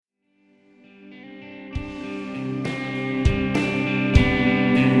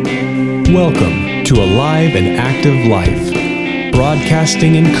Welcome to Alive and Active Life,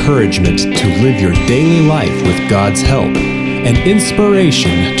 broadcasting encouragement to live your daily life with God's help and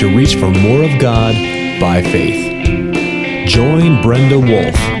inspiration to reach for more of God by faith. Join Brenda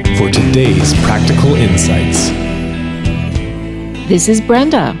Wolf for today's practical insights. This is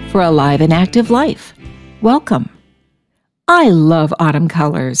Brenda for Alive and Active Life. Welcome. I love autumn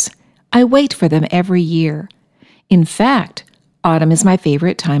colors. I wait for them every year. In fact, autumn is my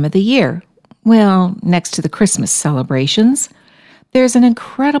favorite time of the year. Well, next to the Christmas celebrations, there's an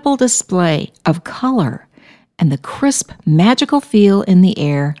incredible display of color and the crisp, magical feel in the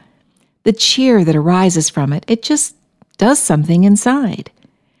air, the cheer that arises from it. It just does something inside.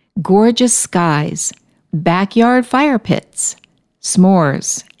 Gorgeous skies, backyard fire pits,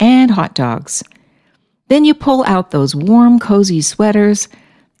 s'mores, and hot dogs. Then you pull out those warm, cozy sweaters,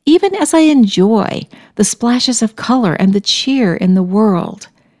 even as I enjoy the splashes of color and the cheer in the world.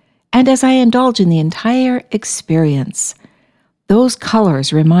 And as I indulge in the entire experience, those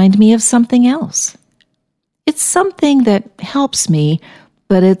colors remind me of something else. It's something that helps me,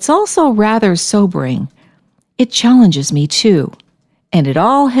 but it's also rather sobering. It challenges me too, and it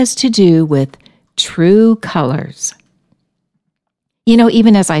all has to do with true colors. You know,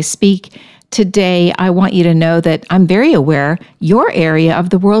 even as I speak today, I want you to know that I'm very aware your area of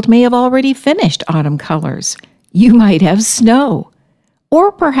the world may have already finished autumn colors. You might have snow.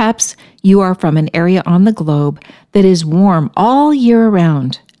 Or perhaps you are from an area on the globe that is warm all year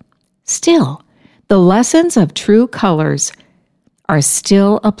round. Still, the lessons of true colors are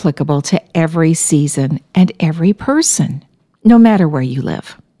still applicable to every season and every person, no matter where you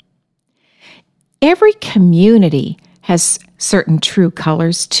live. Every community has certain true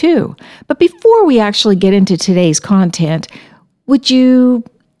colors too. But before we actually get into today's content, would you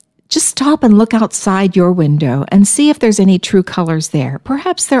just stop and look outside your window and see if there's any true colors there?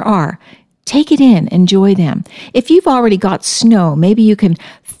 Perhaps there are. Take it in, enjoy them. If you've already got snow, maybe you can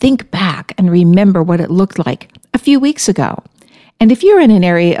think back and remember what it looked like a few weeks ago. And if you're in an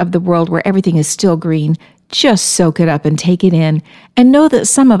area of the world where everything is still green, just soak it up and take it in, and know that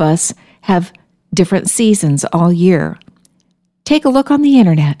some of us have different seasons all year. Take a look on the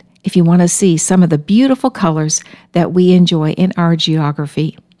internet if you want to see some of the beautiful colors that we enjoy in our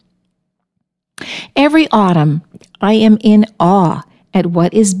geography. Every autumn, I am in awe at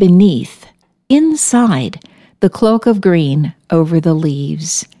what is beneath, inside, the cloak of green over the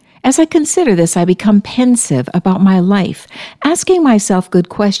leaves. As I consider this, I become pensive about my life, asking myself good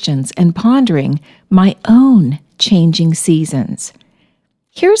questions and pondering my own changing seasons.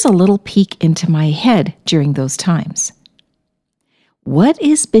 Here's a little peek into my head during those times. What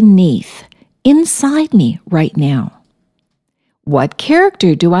is beneath, inside me right now? What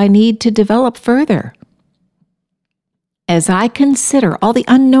character do I need to develop further? As I consider all the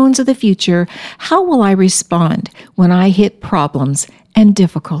unknowns of the future, how will I respond when I hit problems and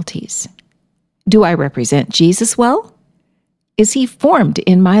difficulties? Do I represent Jesus well? Is he formed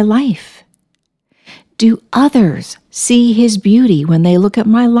in my life? Do others see his beauty when they look at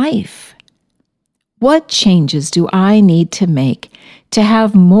my life? What changes do I need to make to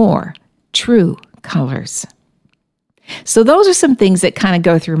have more true colors? So those are some things that kind of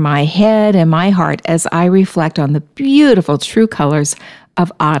go through my head and my heart as I reflect on the beautiful true colors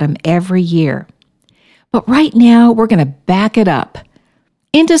of autumn every year. But right now, we're going to back it up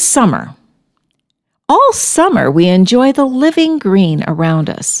into summer. All summer, we enjoy the living green around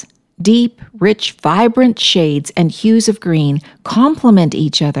us. Deep, rich, vibrant shades and hues of green complement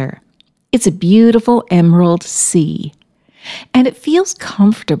each other. It's a beautiful emerald sea, and it feels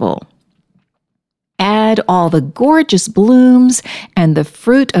comfortable. Add all the gorgeous blooms and the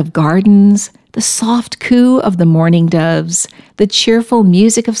fruit of gardens, the soft coo of the morning doves, the cheerful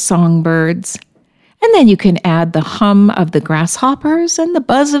music of songbirds, and then you can add the hum of the grasshoppers and the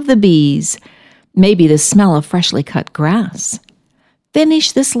buzz of the bees, maybe the smell of freshly cut grass.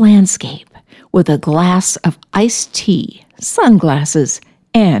 Finish this landscape with a glass of iced tea, sunglasses,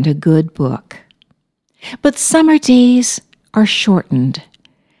 and a good book. But summer days are shortened.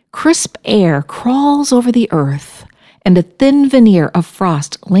 Crisp air crawls over the earth, and a thin veneer of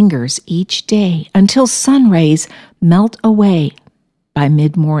frost lingers each day until sun rays melt away by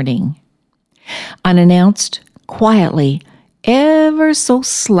mid-morning. Unannounced, quietly, ever so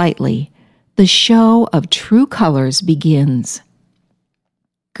slightly, the show of true colors begins.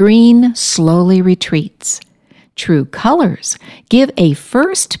 Green slowly retreats. True colors give a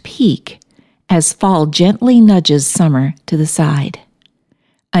first peek as fall gently nudges summer to the side.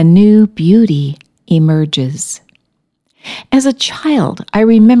 A new beauty emerges. As a child, I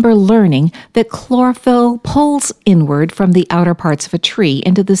remember learning that chlorophyll pulls inward from the outer parts of a tree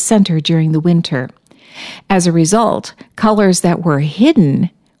into the center during the winter. As a result, colors that were hidden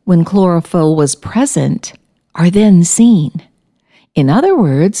when chlorophyll was present are then seen. In other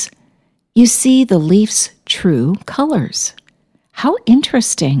words, you see the leaf's true colors. How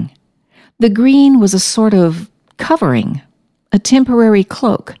interesting. The green was a sort of covering, a temporary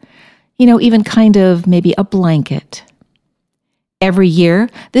cloak, even kind of maybe a blanket. Every year,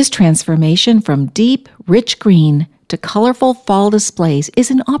 this transformation from deep, rich green to colorful fall displays is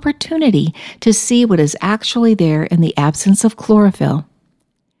an opportunity to see what is actually there in the absence of chlorophyll.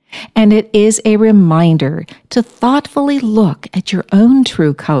 And it is a reminder to thoughtfully look at your own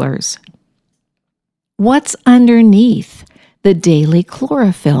true colors. What's underneath the daily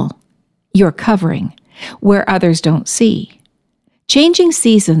chlorophyll? Your covering, where others don't see. Changing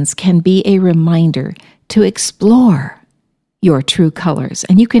seasons can be a reminder to explore your true colors,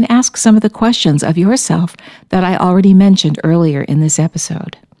 and you can ask some of the questions of yourself that I already mentioned earlier in this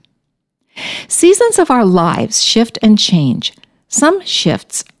episode. Seasons of our lives shift and change. Some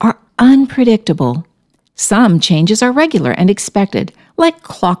shifts are unpredictable. Some changes are regular and expected, like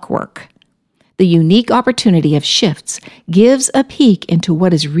clockwork. The unique opportunity of shifts gives a peek into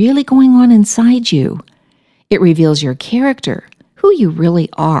what is really going on inside you. It reveals your character, who you really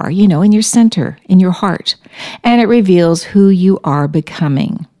are, in your center, in your heart, and it reveals who you are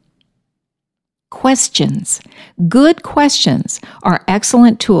becoming. Questions. Good questions are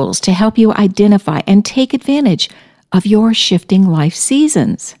excellent tools to help you identify and take advantage of your shifting life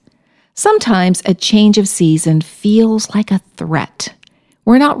seasons. Sometimes a change of season feels like a threat.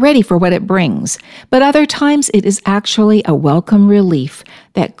 We're not ready for what it brings, but other times it is actually a welcome relief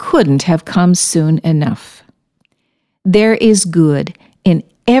that couldn't have come soon enough. There is good in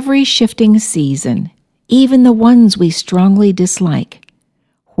every shifting season, even the ones we strongly dislike.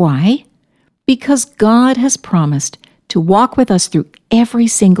 Why? Because God has promised to walk with us through every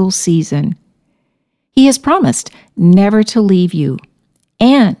single season. He has promised never to leave you.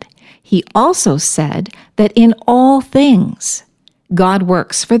 And He also said that in all things, God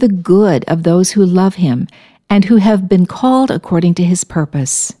works for the good of those who love Him and who have been called according to His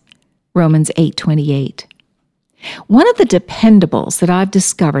purpose. Romans 8:28. One of the dependables that I've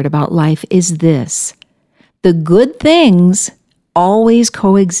discovered about life is this: the good things always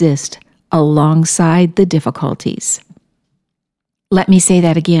coexist alongside the difficulties. Let me say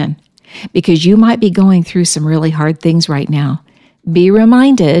that again, because you might be going through some really hard things right now. Be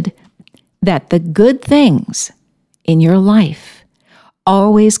reminded that the good things in your life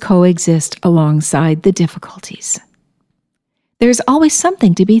always coexist alongside the difficulties. There's always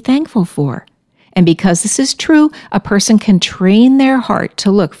something to be thankful for. And because this is true, a person can train their heart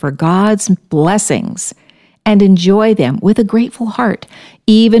to look for God's blessings and enjoy them with a grateful heart,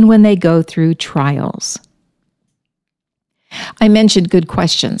 even when they go through trials. I mentioned good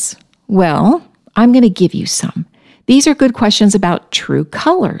questions. Well, I'm going to give you some. These are good questions about true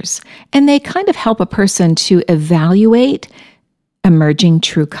colors, and they kind of help a person to evaluate emerging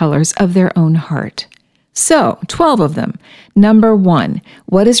true colors of their own heart. So, 12 of them. Number 1,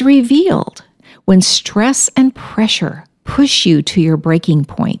 what is revealed when stress and pressure push you to your breaking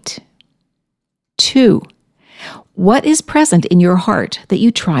point? 2, what is present in your heart that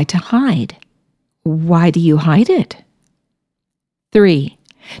you try to hide? Why do you hide it? 3,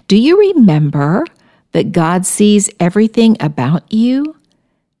 do you remember that God sees everything about you?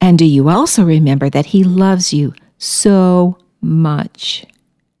 And do you also remember that He loves you so much?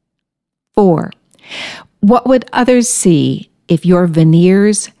 4, what would others see if your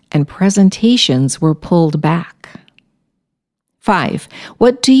veneers and presentations were pulled back? 5,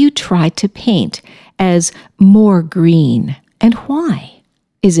 what do you try to paint as more green, and why?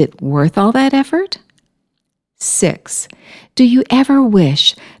 Is it worth all that effort? 6, do you ever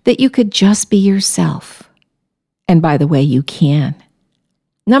wish that you could just be yourself? And by the way, you can.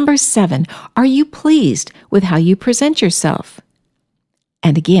 Number 7, are you pleased with how you present yourself?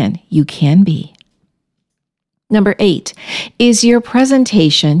 And again, you can be. Number 8, is your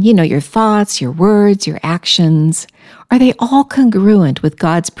presentation, your thoughts, your words, your actions, are they all congruent with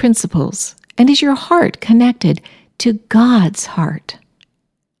God's principles? And is your heart connected to God's heart?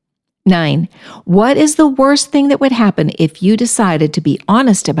 9, what is the worst thing that would happen if you decided to be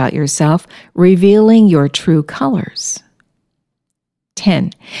honest about yourself, revealing your true colors?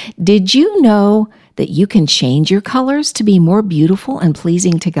 10, did you know that you can change your colors to be more beautiful and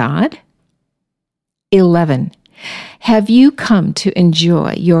pleasing to God? 11, have you come to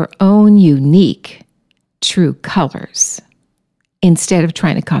enjoy your own unique, true colors instead of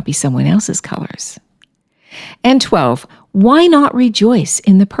trying to copy someone else's colors? And 12, why not rejoice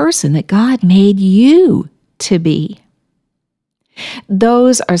in the person that God made you to be?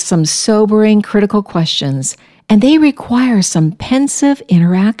 Those are some sobering, critical questions, and they require some pensive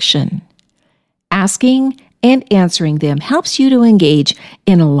interaction. Asking and answering them helps you to engage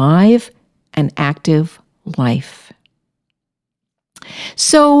in a live and active life.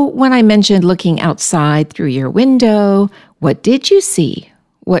 So, when I mentioned looking outside through your window, what did you see?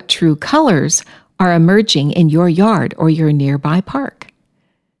 What true colors are emerging in your yard or your nearby park?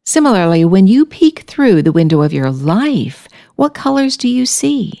 Similarly, when you peek through the window of your life, what colors do you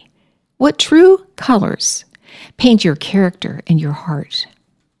see? What true colors paint your character and your heart?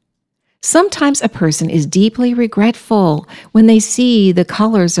 Sometimes a person is deeply regretful when they see the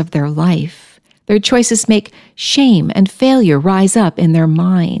colors of their life. Their choices make shame and failure rise up in their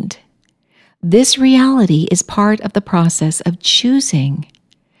mind. This reality is part of the process of choosing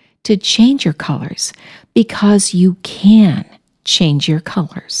to change your colors, because you can change your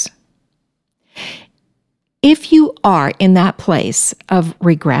colors. If you are in that place of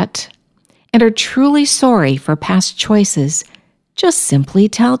regret and are truly sorry for past choices, just simply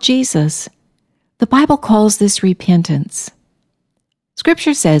tell Jesus. The Bible calls this repentance.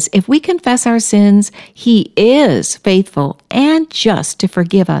 Scripture says if we confess our sins, He is faithful and just to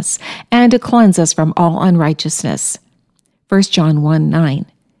forgive us and to cleanse us from all unrighteousness. 1 John 1:9.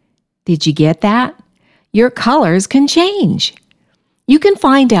 Did you get that? Your colors can change. You can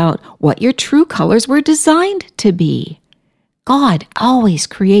find out what your true colors were designed to be. God always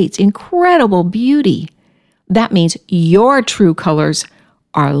creates incredible beauty. That means your true colors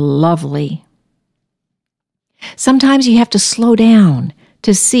are lovely. Sometimes you have to slow down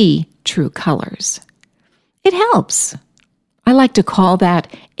to see true colors. It helps. I like to call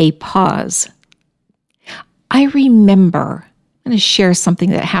that a pause. I remember, I'm going to share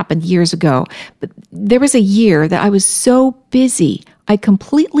something that happened years ago, but there was a year that I was so busy, I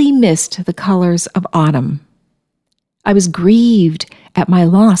completely missed the colors of autumn. I was grieved at my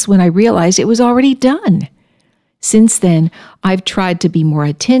loss when I realized it was already done. Since then, I've tried to be more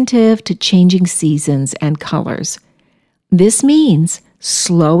attentive to changing seasons and colors. This means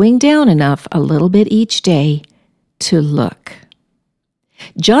slowing down enough a little bit each day to look.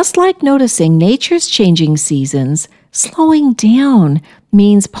 Just like noticing nature's changing seasons, slowing down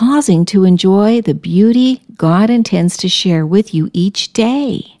means pausing to enjoy the beauty God intends to share with you each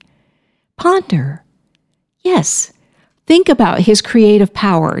day. Ponder. Yes, think about His creative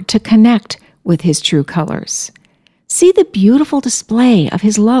power to connect with His true colors. See the beautiful display of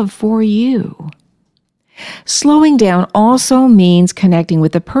His love for you. Slowing down also means connecting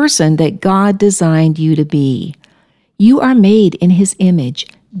with the person that God designed you to be. You are made in His image,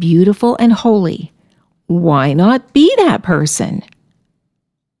 beautiful and holy. Why not be that person?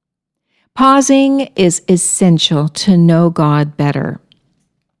 Pausing is essential to know God better.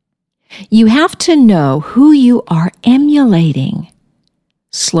 You have to know who you are emulating.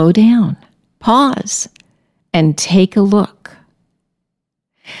 Slow down, pause, and take a look.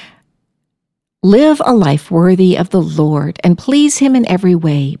 Live a life worthy of the Lord and please Him in every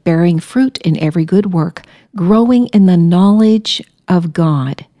way, bearing fruit in every good work, growing in the knowledge of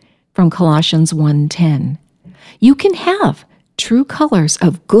God. From Colossians 1:10. You can have true colors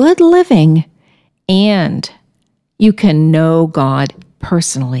of good living and you can know God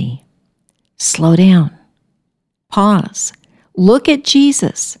personally. Slow down. Pause. Look at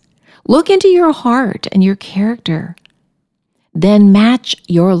Jesus. Look into your heart and your character. Then match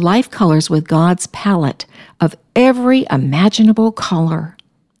your life colors with God's palette of every imaginable color.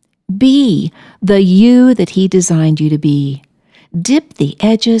 Be the you that He designed you to be. Dip the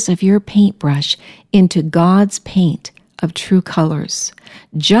edges of your paintbrush into God's paint of true colors.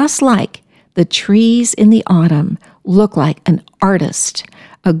 Just like the trees in the autumn look like an artist.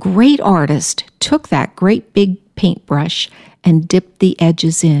 A great artist took that great big paintbrush and dipped the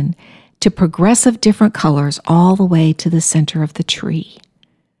edges in to progressive different colors all the way to the center of the tree.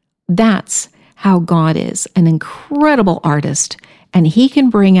 That's how God is, an incredible artist, and He can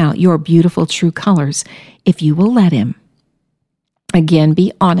bring out your beautiful true colors if you will let Him. Again,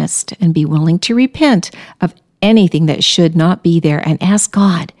 be honest and be willing to repent of anything that should not be there and ask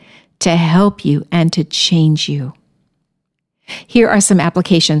God to help you and to change you. Here are some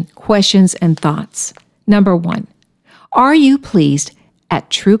application questions and thoughts. Number 1, are you pleased at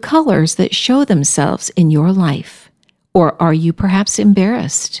true colors that show themselves in your life? Or are you perhaps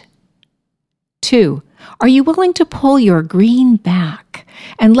embarrassed? 2, are you willing to pull your green back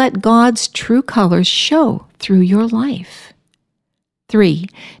and let God's true colors show through your life? 3,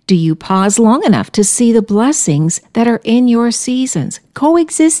 do you pause long enough to see the blessings that are in your seasons,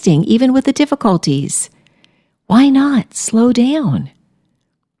 coexisting even with the difficulties? Why not slow down?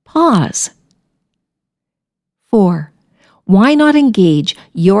 Pause. 4. Why not engage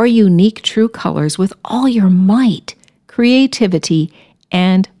your unique true colors with all your might, creativity,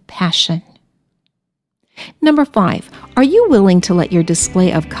 and passion? Number 5. Are you willing to let your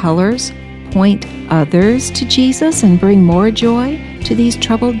display of colors point others to Jesus and bring more joy to these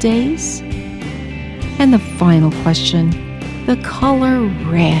troubled days? And the final question, the color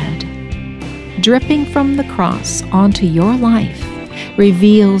red, dripping from the cross onto your life,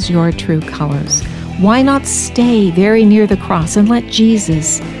 reveals your true colors. Why not stay very near the cross and let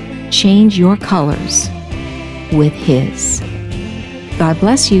Jesus change your colors with His? God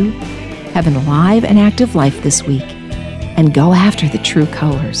bless you. Have an alive and active life this week, and go after the true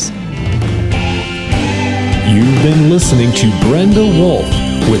colors. You've been listening to Brenda Wolf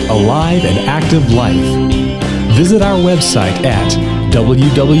with Alive and Active Life. Visit our website at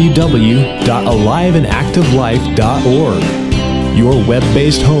www.aliveandactivelife.org, your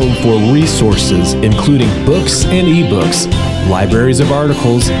web-based home for resources including books and ebooks, libraries of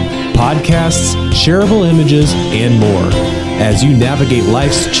articles, podcasts, shareable images, and more, as you navigate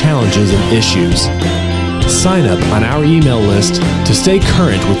life's challenges and issues. Sign up on our email list to stay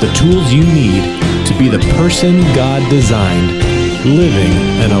current with the tools you need to be the person God designed, living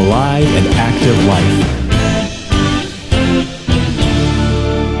an alive and active life.